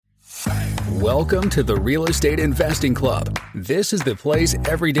Welcome to the Real Estate Investing Club. This is the place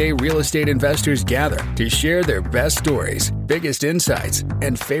everyday real estate investors gather to share their best stories, biggest insights,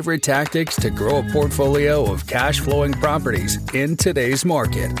 and favorite tactics to grow a portfolio of cash-flowing properties in today's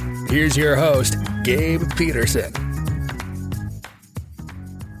market. Here's your host, Gabe Peterson.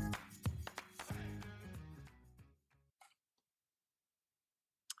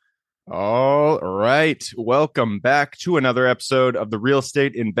 All right. Welcome back to another episode of the Real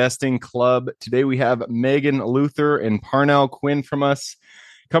Estate Investing Club. Today we have Megan Luther and Parnell Quinn from us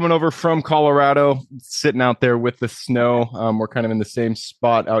coming over from Colorado, sitting out there with the snow. We're kind of in the same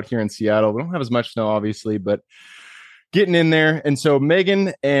spot out here in Seattle. We don't have as much snow, obviously, but getting in there. And so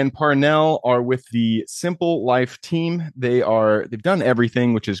Megan and Parnell are with the Simple Life team. They've done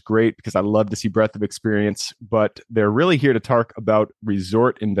everything, which is great because I love to see breadth of experience, but they're really here to talk about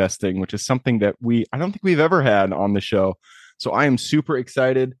resort investing, which is something that I don't think we've ever had on the show. So I am super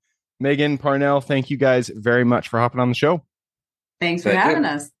excited. Megan, Parnell, thank you guys very much for hopping on the show. Thanks for having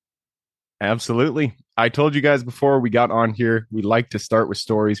us. Absolutely. I told you guys before we got on here, we like to start with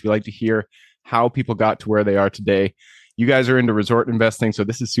stories. We like to hear how people got to where they are today. You guys are into resort investing, so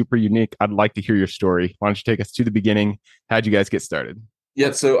this is super unique. I'd like to hear your story. Why don't you take us to the beginning? How'd you guys get started?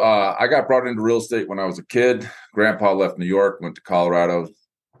 Yeah, so I got brought into real estate when I was a kid. Grandpa left New York, went to Colorado,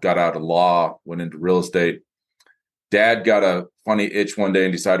 got out of law, went into real estate. Dad got a funny itch one day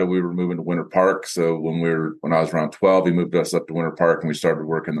and decided we were moving to Winter Park. So when I was around 12, he moved us up to Winter Park and we started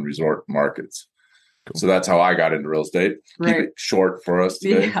working the resort markets. Cool. So that's how I got into real estate. Right. Keep it short for us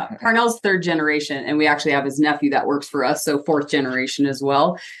today. Yeah, Parnell's third generation, and we actually have his nephew that works for us, so fourth generation as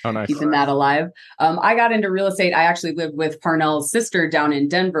well. Oh, nice. Keeping that alive. I got into real estate. I actually lived with Parnell's sister down in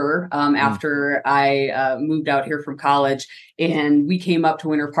Denver after I moved out here from college, and we came up to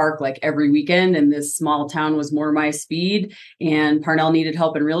Winter Park like every weekend, and this small town was more my speed, and Parnell needed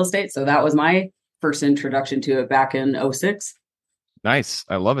help in real estate, so that was my first introduction to it back in 2006. Nice.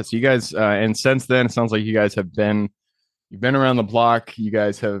 I love it. So you guys, and since then, it sounds like you guys you've been around the block. You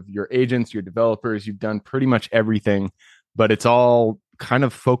guys have your agents, your developers, you've done pretty much everything, but it's all kind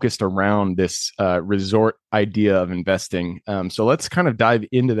of focused around this resort idea of investing. So let's kind of dive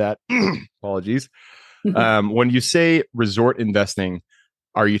into that. Apologies. When you say resort investing,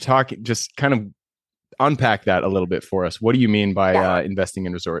 are you talking, just kind of unpack that a little bit for us. What do you mean by investing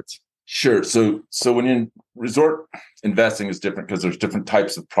in resorts? Sure. So when you're in resort investing is different because there's different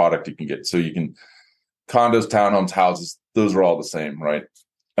types of product you can get. So you can condos, townhomes, houses, those are all the same, right?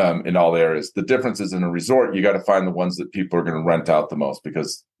 In all areas. The difference is in a resort, you got to find the ones that people are going to rent out the most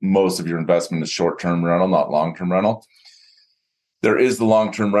because most of your investment is short-term rental, not long-term rental. There is the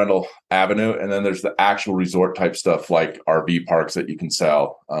long-term rental avenue, and then there's the actual resort type stuff like RV parks that you can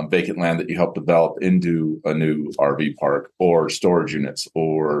sell, vacant land that you help develop into a new RV park, or storage units,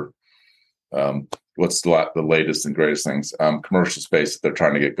 or what's the latest and greatest things? Commercial space that they're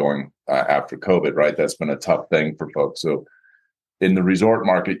trying to get going after COVID, right? That's been a tough thing for folks. So in the resort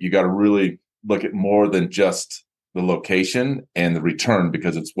market, you got to really look at more than just the location and the return,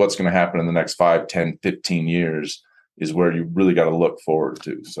 because it's what's going to happen in the next 5, 10, 15 years is where you really got to look forward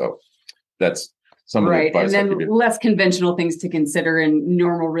to. So that's some of the advice. And then less conventional things to consider in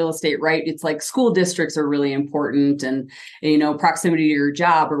normal real estate, right? It's like school districts are really important and, proximity to your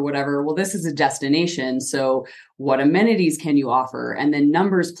job or whatever. Well, this is a destination. So what amenities can you offer? And then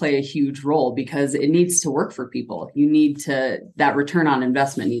numbers play a huge role because it needs to work for people. That return on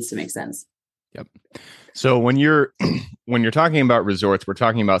investment needs to make sense. Yep. So when you're talking about resorts, we're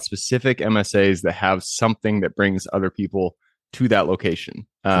talking about specific MSAs that have something that brings other people to that location.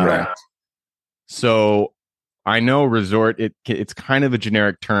 Correct. So I know resort, it's kind of a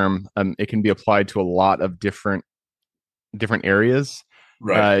generic term. It can be applied to a lot of different areas.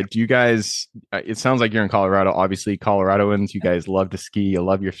 Right. Do you guys, it sounds like you're in Colorado, obviously Coloradoans, you guys love to ski, you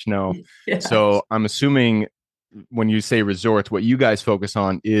love your snow. Yes. So I'm assuming when you say resorts, what you guys focus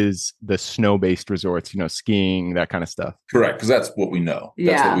on is the snow-based resorts, skiing, that kind of stuff. Correct. Because that's what we know.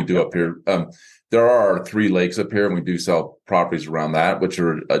 That's what we do up here. There are 3 lakes up here, and we do sell properties around that, which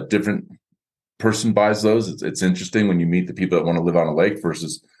are a different person buys those. It's interesting when you meet the people that want to live on a lake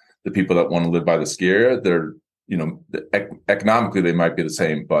versus the people that want to live by the ski area. They're, economically they might be the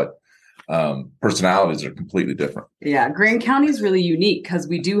same, but personalities are completely different. Yeah. Grand County is really unique because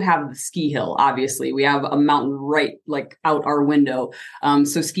we do have the ski hill. Obviously we have a mountain right like out our window.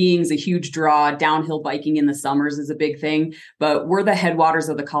 So skiing is a huge draw. Downhill biking in the summers is a big thing, but we're the headwaters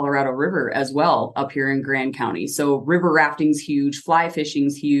of the Colorado River as well up here in Grand County. So river rafting's huge, fly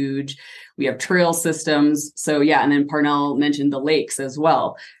fishing's huge. We have trail systems. So yeah. And then Parnell mentioned the lakes as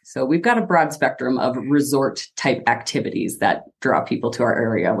well. So we've got a broad spectrum of resort type activities that draw people to our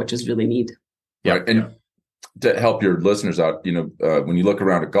area, which is really neat. Yeah. Right. And to help your listeners out, when you look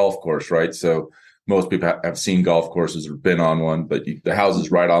around a golf course, right? So most people have seen golf courses or been on one, but the houses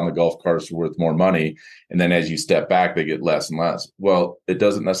right on the golf course are worth more money. And then as you step back, they get less and less. Well, it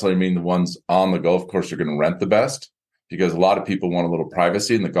doesn't necessarily mean the ones on the golf course are going to rent the best, because a lot of people want a little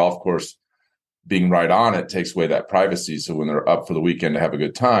privacy, and the golf course being right on it takes away that privacy. So when they're up for the weekend to have a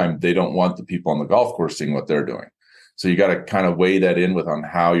good time, they don't want the people on the golf course seeing what they're doing. So you got to kind of weigh that in with on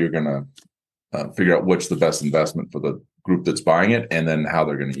how you're going to figure out what's the best investment for the group that's buying it, and then how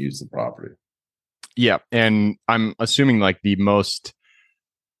they're going to use the property. Yeah. And I'm assuming like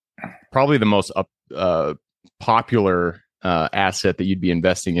probably the most popular asset that you'd be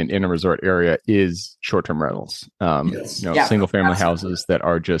investing in a resort area is short-term rentals. Yes. Single family houses that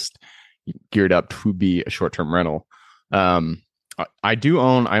are just geared up to be a short-term rental. I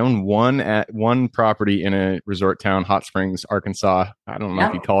own one property in a resort town, Hot Springs, Arkansas. I don't know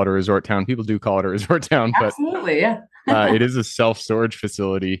if you call it a resort town. People do call it a resort town, but absolutely, yeah. it is a self-storage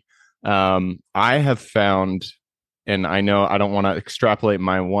facility. I have found, and I know I don't want to extrapolate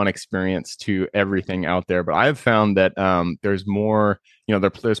my one experience to everything out there, but I have found that there's more,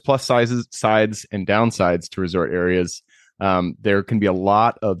 there's plus sides and downsides to resort areas. There can be a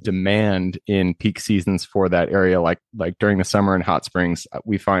lot of demand in peak seasons for that area, like during the summer in Hot Springs.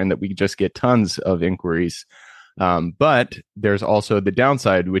 We find that we just get tons of inquiries. But there's also the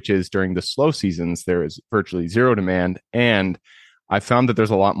downside, which is during the slow seasons, there is virtually zero demand. And I found that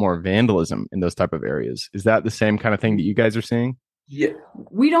there's a lot more vandalism in those type of areas. Is that the same kind of thing that you guys are seeing? Yeah.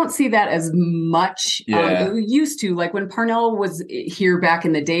 We don't see that as much. We used to, like when Parnell was here back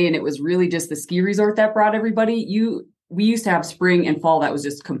in the day, and it was really just the ski resort that brought everybody. We used to have spring and fall that was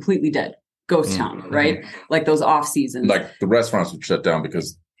just completely dead, ghost town, right? Like those off seasons. Like the restaurants would shut down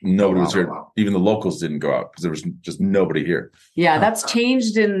because nobody was here. Even the locals didn't go out because there was just nobody here. Yeah, that's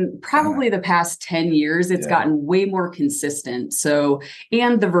changed in probably the past 10 years. It's gotten way more consistent. So,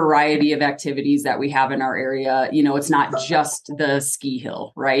 and the variety of activities that we have in our area, it's not just the ski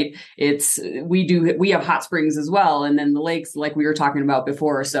hill, right? We have hot springs as well. And then the lakes, like we were talking about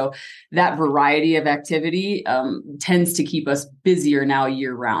before. So that variety of activity tends to keep us busier now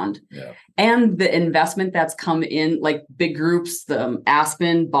year round. Yeah. And the investment that's come in, like big groups, the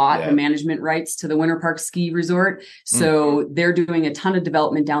Aspen bought the management rights to the Winter Park Ski Resort. So they're doing a ton of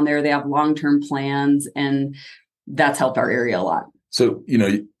development down there. They have long-term plans, and that's helped our area a lot. So,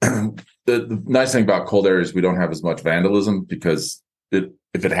 the nice thing about cold areas, we don't have as much vandalism because if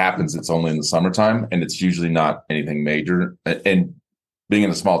it happens, it's only in the summertime, and it's usually not anything major. And being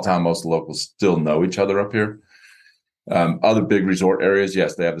in a small town, most of the locals still know each other up here. Other big resort areas,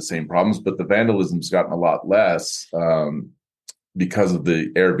 yes, they have the same problems, but the vandalism's gotten a lot less because of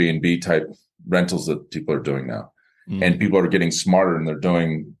the Airbnb type rentals that people are doing now. And people are getting smarter, and they're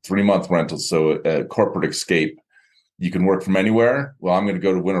doing 3-month rentals. So a corporate escape, you can work from anywhere. Well, I'm going to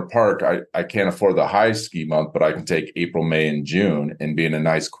go to Winter Park. I can't afford the high ski month, but I can take April, May, and June and be in a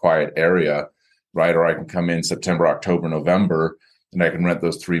nice quiet area, right? Or I can come in September, October, November, and I can rent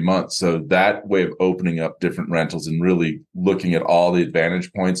those 3 months. So that way of opening up different rentals and really looking at all the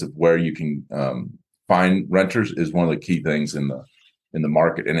advantage points of where you can find renters is one of the key things in the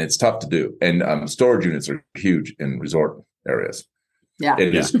market. And it's tough to do. And storage units are huge in resort areas. Yeah.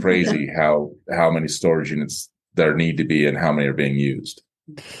 It is crazy how many storage units there need to be and how many are being used.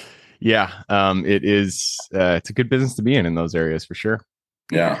 Yeah. It is, it's a good business to be in those areas for sure.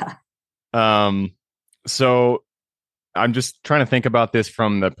 Yeah. So I'm just trying to think about this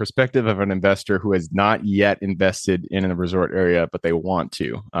from the perspective of an investor who has not yet invested in a resort area, but they want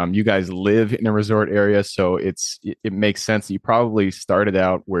to. You guys live in a resort area, so it makes sense that you probably started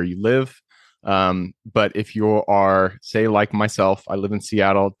out where you live. But if you are, say, like myself, I live in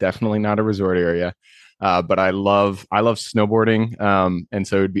Seattle, definitely not a resort area. But I love snowboarding, and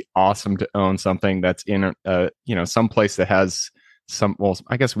so it'd be awesome to own something that's in some place that has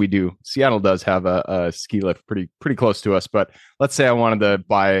I guess we do. Seattle does have a ski lift pretty close to us, but let's say I wanted to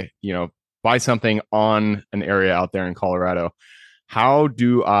buy something on an area out there in Colorado. How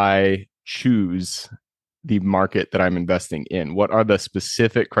do I choose the market that I'm investing in? What are the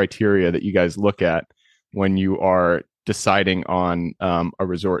specific criteria that you guys look at when you are deciding on a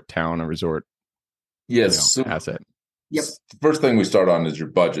resort town, a resort asset? Yep. The first thing we start on is your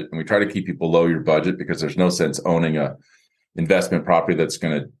budget, and we try to keep you below your budget because there's no sense owning a investment property that's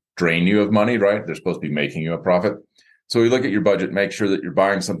going to drain you of money, right? They're supposed to be making you a profit. So we look at your budget, make sure that you're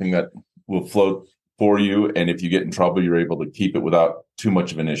buying something that will float for you. And if you get in trouble, you're able to keep it without too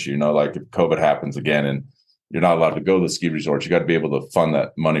much of an issue. Like if COVID happens again and you're not allowed to go to the ski resorts, you got to be able to fund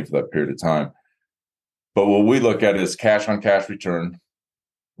that money for that period of time. But what we look at is cash on cash return.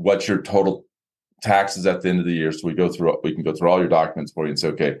 What's your total taxes at the end of the year. So we can go through all your documents for you and say,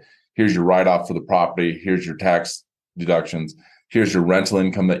 okay, here's your write-off for the property. Here's your tax deductions. Here's your rental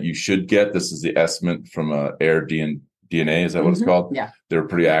income that you should get. This is the estimate from Air DNA. Is that what it's called? Yeah. They're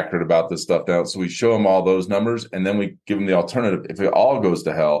pretty accurate about this stuff now. So we show them all those numbers, and then we give them the alternative. If it all goes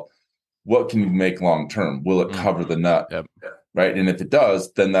to hell, what can you make long-term? Will it cover the nut? Yep. Right. And if it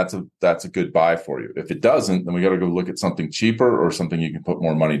does, then that's a good buy for you. If it doesn't, then we got to go look at something cheaper or something you can put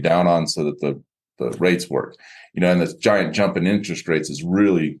more money down on so that the rates work. And this giant jump in interest rates is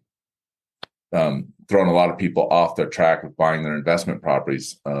really throwing a lot of people off their track of buying their investment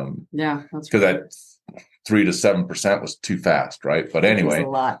properties. Yeah, that's because that 3 to 7% was too fast, right? But anyway, a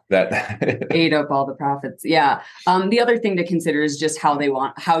lot. That ate up all the profits. Yeah. The other thing to consider is just how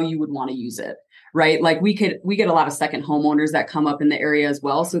you would want to use it. Right. Like we get a lot of second homeowners that come up in the area as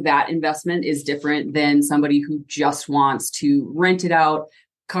well. So that investment is different than somebody who just wants to rent it out,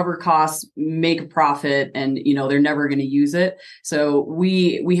 cover costs, make a profit, and they're never going to use it. So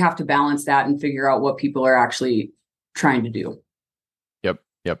we have to balance that and figure out what people are actually trying to do.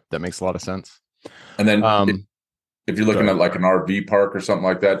 Yep. That makes a lot of sense. And then if you're looking at like an RV park or something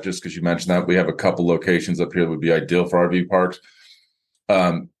like that, just because you mentioned that, we have a couple locations up here that would be ideal for RV parks.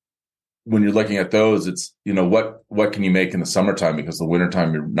 When you're looking at those, it's, what can you make in the summertime? Because the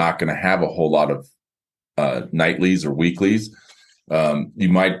wintertime, you're not going to have a whole lot of nightlies or weeklies. You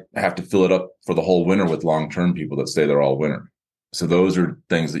might have to fill it up for the whole winter with long-term people that stay there all winter. So those are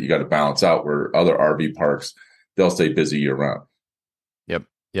things that you got to balance out, where other RV parks, they'll stay busy year round.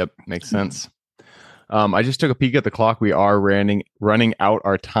 Yep. Makes sense. I just took a peek at the clock. We are running out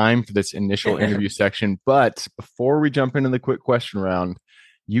our time for this initial interview section. But before we jump into the quick question round,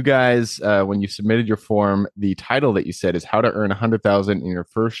 you guys, when you submitted your form, the title that you said is how to earn $100,000 in your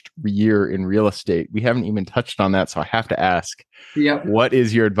first year in real estate. We haven't even touched on that, so I have to ask. Yep. What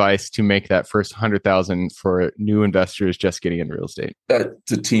is your advice to make that first $100,000 for new investors just getting into real estate?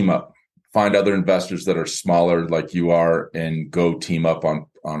 To team up, find other investors that are smaller like you are, and go team up on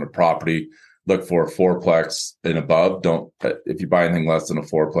a property. Look for a fourplex and above. If you buy anything less than a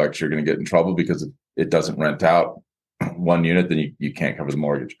fourplex, you're going to get in trouble because it doesn't rent out one unit, then you can't cover the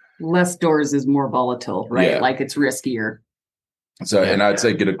mortgage. Less doors is more volatile, right? Yeah. Like it's riskier. So, and I'd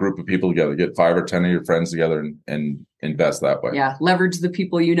say get a group of people together, get 5 or 10 of your friends together and invest that way. Yeah. Leverage the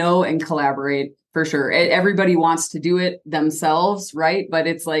people and collaborate for sure. Everybody wants to do it themselves, right? But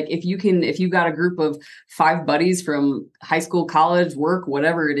it's like, if you've got a group of 5 buddies from high school, college, work,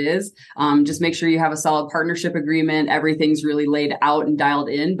 whatever it is, just make sure you have a solid partnership agreement. Everything's really laid out and dialed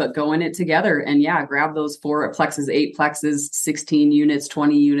in, but go in it together and grab those 4 plexes, 8 plexes, 16 units,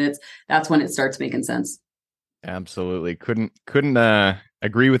 20 units. That's when it starts making sense. Absolutely. Couldn't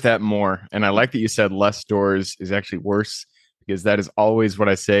agree with that more. And I like that you said less doors is actually worse, because that is always what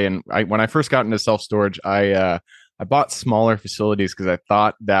I say. And when I first got into self-storage, I bought smaller facilities because I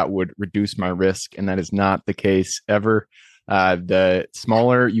thought that would reduce my risk. And that is not the case ever. The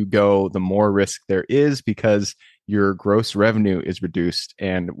smaller you go, the more risk there is, because your gross revenue is reduced.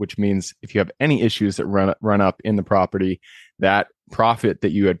 And which means if you have any issues that run up in the property, that profit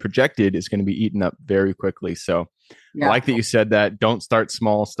that you had projected is going to be eaten up very quickly. So I like that you said that. Don't start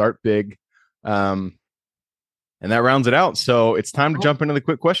small, start big. And that rounds it out. So it's time to jump into the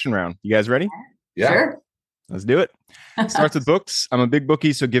quick question round. You guys ready? Yeah. Sure. Let's do it. Starts with books. I'm a big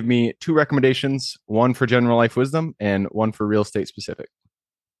bookie, so give me 2 recommendations, 1 for general life wisdom and 1 for real estate specific.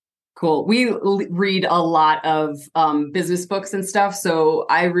 Cool. We read a lot of business books and stuff. So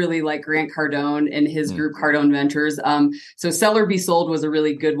I really like Grant Cardone and his group Cardone Ventures. So Sell or Be Sold was a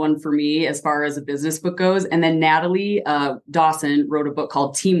really good one for me as far as a business book goes. And then Natalie Dawson wrote a book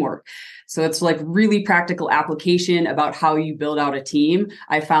called Teamwork. So it's like really practical application about how you build out a team.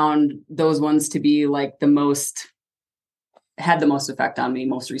 I found those ones to be like had the most effect on me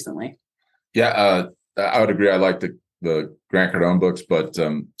most recently. Yeah, I would agree. I like the Grant Cardone books, but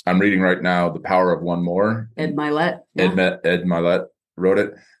I'm reading right now The Power of One More. Ed Milet. Yeah. Ed Milet wrote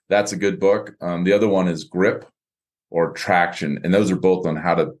it. That's a good book. The other one is Grip or Traction. And those are both on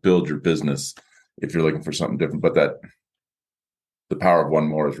how to build your business if you're looking for something different. But The Power of One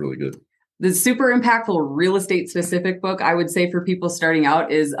More is really good. The super impactful real estate specific book I would say for people starting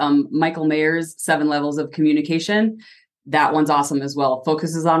out is Michael Mayer's 7 Levels of Communication. That one's awesome as well.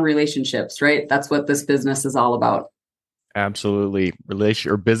 Focuses on relationships, right? That's what this business is all about. Absolutely.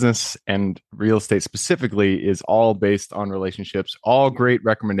 Business and real estate specifically is all based on relationships. All great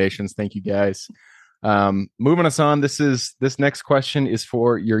recommendations. Thank you, guys. Moving us on. This next question is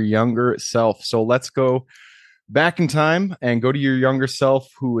for your younger self. So let's go back in time and go to your younger self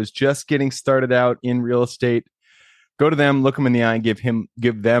who was just getting started out in real estate. Go to them, look them in the eye, and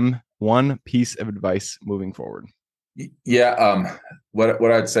give them one piece of advice moving forward. Yeah.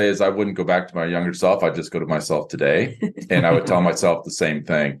 What I'd say is I wouldn't go back to my younger self. I'd just go to myself today, and I would tell myself the same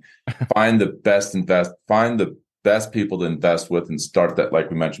thing. Find the best people to invest with, and start that, like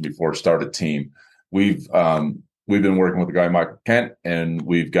we mentioned before, start a team. We've been working with a guy, Michael Kent, and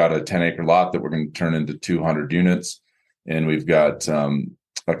we've got a 10-acre lot that we're going to turn into 200 units. And we've got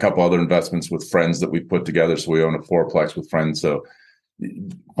a couple other investments with friends that we put together. So we own a 4-plex with friends. So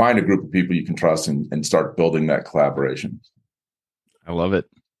find a group of people you can trust and start building that collaboration. I love it.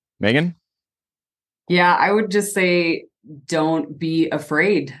 Megan? Yeah, I would just say, don't be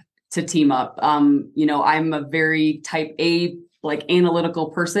afraid to team up. I'm a very type A, like analytical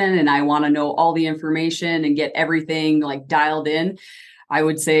person, and I want to know all the information and get everything like dialed in. I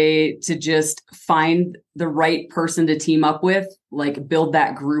would say to just find the right person to team up with, like build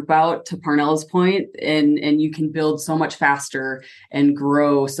that group out, to Parnell's point, and you can build so much faster and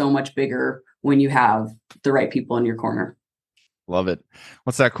grow so much bigger when you have the right people in your corner. Love it.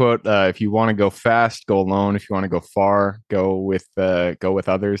 What's that quote? If you want to go fast, go alone. If you want to go far, go with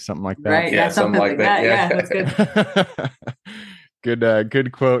others. Something like that. Right. Yeah. Something like that. Yeah. That's good.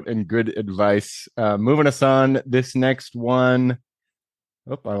 Good quote and good advice. Moving us on. This next one.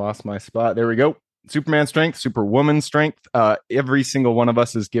 Oh, I lost my spot. There we go. Superman strength, superwoman strength. Every single one of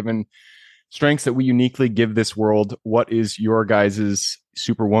us is given strengths that we uniquely give this world. What is your guys'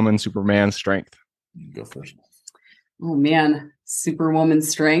 superwoman, superman strength? You go first. Oh man, superwoman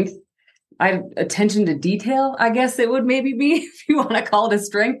strength. Attention to detail, I guess it would maybe be, if you want to call it a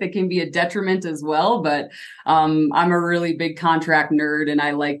strength. It can be a detriment as well, but I'm a really big contract nerd, and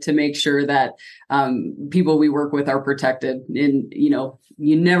I like to make sure that people we work with are protected. And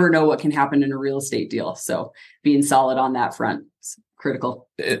you never know what can happen in a real estate deal, so being solid on that front is critical.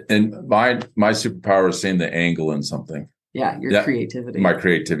 And my superpower is seeing the angle in something. Yeah, your creativity. My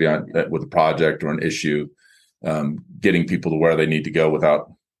creativity with a project or an issue, getting people to where they need to go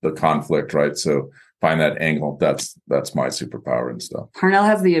without the conflict, right? So find that angle. That's my superpower and stuff. Parnell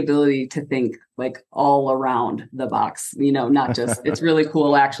has the ability to think like all around the box, not just, it's really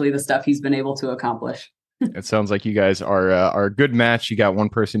cool actually the stuff he's been able to accomplish. It sounds like you guys are a good match. You got one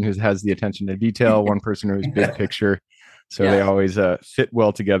person who has the attention to detail, one person who's big picture. So they always fit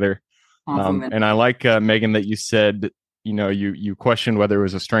well together. Awesome. And I like, Megan, that you said, you questioned whether it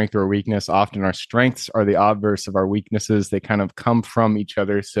was a strength or a weakness. Often our strengths are the obverse of our weaknesses. They kind of come from each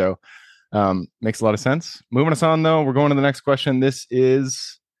other. So makes a lot of sense. Moving us on, though, we're going to the next question. This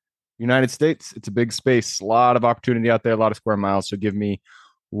is United States. It's a big space, a lot of opportunity out there, a lot of square miles. So give me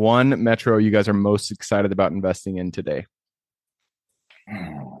one metro you guys are most excited about investing in today.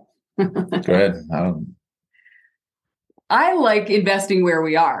 Go ahead. I like investing where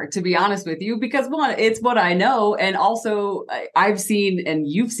we are, to be honest with you, because one, it's what I know. And also I've seen, and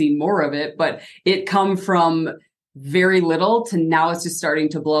you've seen more of it, but it come from very little to now it's just starting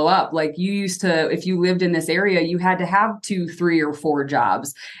to blow up. Like you used to, if you lived in this area, you had to have 2, 3, or 4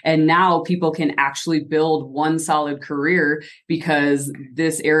 jobs. And now people can actually build one solid career because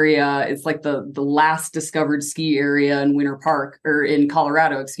this area, it's like the last discovered ski area in Winter Park, or in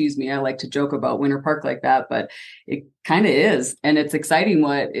Colorado, excuse me. I like to joke about Winter Park like that, but it kind of is. And it's exciting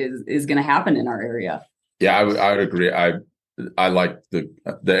what is going to happen in our area. Yeah, I would agree. I like the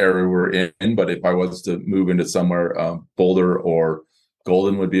area we're in, but if I was to move into somewhere, Boulder or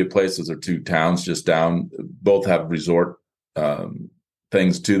Golden would be a place. Those are 2 towns just down. Both have resort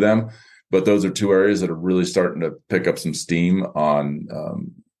things to them, but those are 2 areas that are really starting to pick up some steam on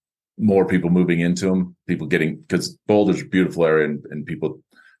more people moving into them. People because Boulder's a beautiful area and people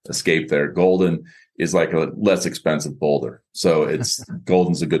escape there. Golden is like a less expensive Boulder, so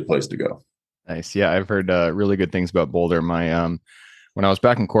Golden's a good place to go. Nice. Yeah, I've heard really good things about Boulder. My when I was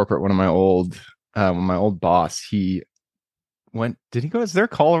back in corporate, one of my old boss, he went. Did he go? Is there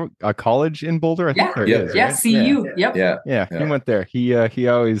a college in Boulder? I think there is. Yeah, right? CU. Yep. Yeah. He went there. He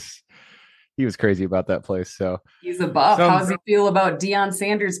was crazy about that place. So he's a buff. How does he feel about Deion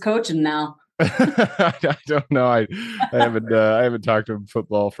Sanders coaching now? I don't know. I haven't talked to him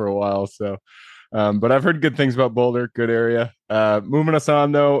football for a while. So. But I've heard good things about Boulder. Good area. Moving us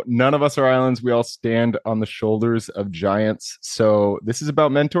on, though. None of us are islands. We all stand on the shoulders of giants. So this is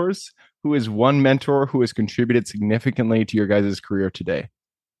about mentors. Who is one mentor who has contributed significantly to your guys' career today?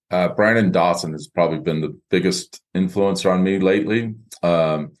 Brandon Dawson has probably been the biggest influencer on me lately.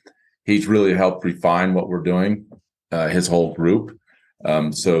 He's really helped refine what we're doing, his whole group.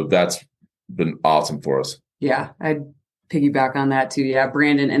 So that's been awesome for us. Yeah, I'd piggyback on that too. Yeah,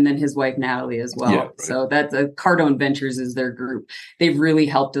 Brandon, and then his wife Natalie as well. Yeah, right. So that's Cardone Ventures is their group. They've really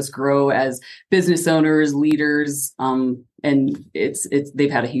helped us grow as business owners, leaders. and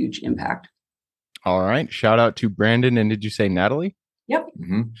they've had a huge impact. All right. Shout out to Brandon. And did you say Natalie? Yep.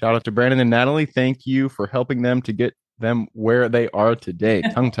 Mm-hmm. Shout out to Brandon and Natalie. Thank you for helping them to get them where they are today.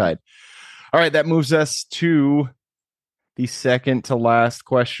 Tongue-tied. All right. That moves us to the second to last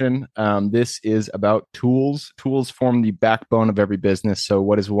question. This is about tools. Tools form the backbone of every business. So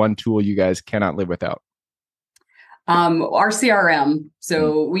what is one tool you guys cannot live without? Our CRM.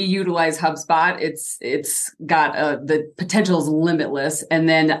 So we utilize HubSpot. It's got the potential is limitless. And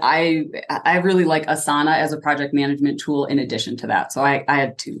then I really like Asana as a project management tool in addition to that. So I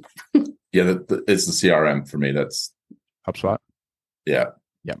had two. Yeah, it's the CRM for me. That's HubSpot. Yeah.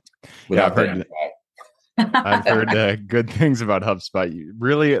 Yeah. Without I've heard good things about HubSpot.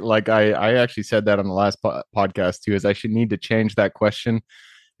 Really, like I actually said that on the last podcast too, is I should need to change that question,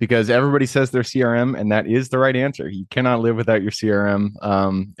 because everybody says their CRM, and that is the right answer. You cannot live without your CRM.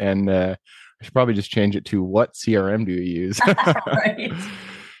 I should probably just change it to, what CRM do you use? Right.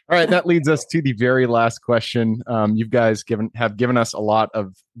 All right, that leads us to the very last question. You guys have given us a lot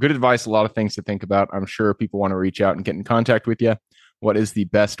of good advice, a lot of things to think about. I'm sure people want to reach out and get in contact with you. What is the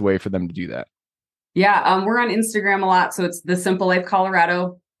best way for them to do that? Yeah, we're on Instagram a lot. So it's The Simple Life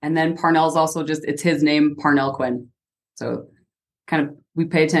Colorado. And then Parnell's also it's his name, Parnell Quinn. So kind of, we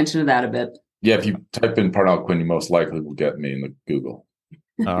pay attention to that a bit. Yeah, if you type in Parnell Quinn, you most likely will get me in the Google.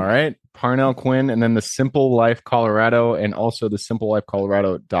 All right. Parnell Quinn, and then The Simple Life Colorado, and also the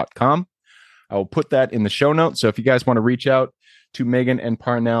simplelifecolorado.com. I will put that in the show notes. So if you guys want to reach out to Megan and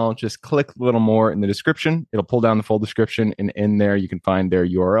Parnell, just click a little more in the description. It'll pull down the full description, and in there you can find their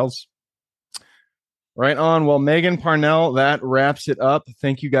URLs. Right on. Well, Megan, Parnell, that wraps it up.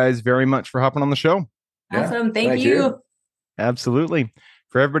 Thank you guys very much for hopping on the show. Awesome. Yeah, thank you. Absolutely.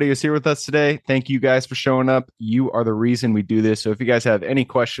 For everybody who's here with us today, thank you guys for showing up. You are the reason we do this. So if you guys have any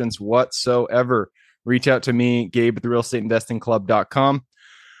questions whatsoever, reach out to me, Gabe at therealestateinvestingclub.com.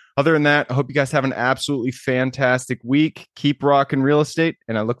 Other than that, I hope you guys have an absolutely fantastic week. Keep rocking real estate,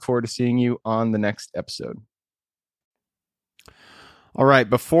 and I look forward to seeing you on the next episode. All right,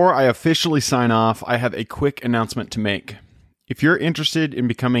 before I officially sign off, I have a quick announcement to make. If you're interested in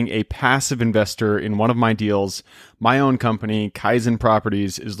becoming a passive investor in one of my deals, my own company, Kaizen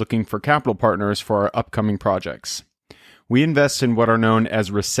Properties, is looking for capital partners for our upcoming projects. We invest in what are known as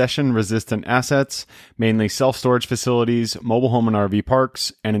recession-resistant assets, mainly self-storage facilities, mobile home and RV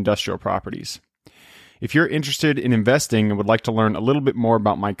parks, and industrial properties. If you're interested in investing and would like to learn a little bit more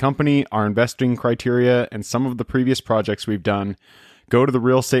about my company, our investing criteria, and some of the previous projects we've done, go to the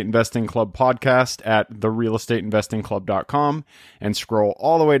Real Estate Investing Club podcast at therealestateinvestingclub.com and scroll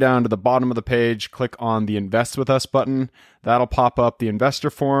all the way down to the bottom of the page. Click on the Invest With Us button. That'll pop up the investor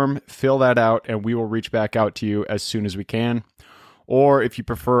form. Fill that out, and we will reach back out to you as soon as we can. Or if you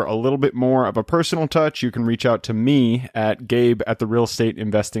prefer a little bit more of a personal touch, you can reach out to me at Gabe at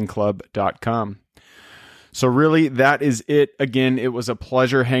therealestateinvestingclub.com. So really, that is it. Again, it was a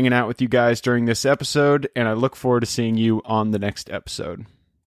pleasure hanging out with you guys during this episode, and I look forward to seeing you on the next episode.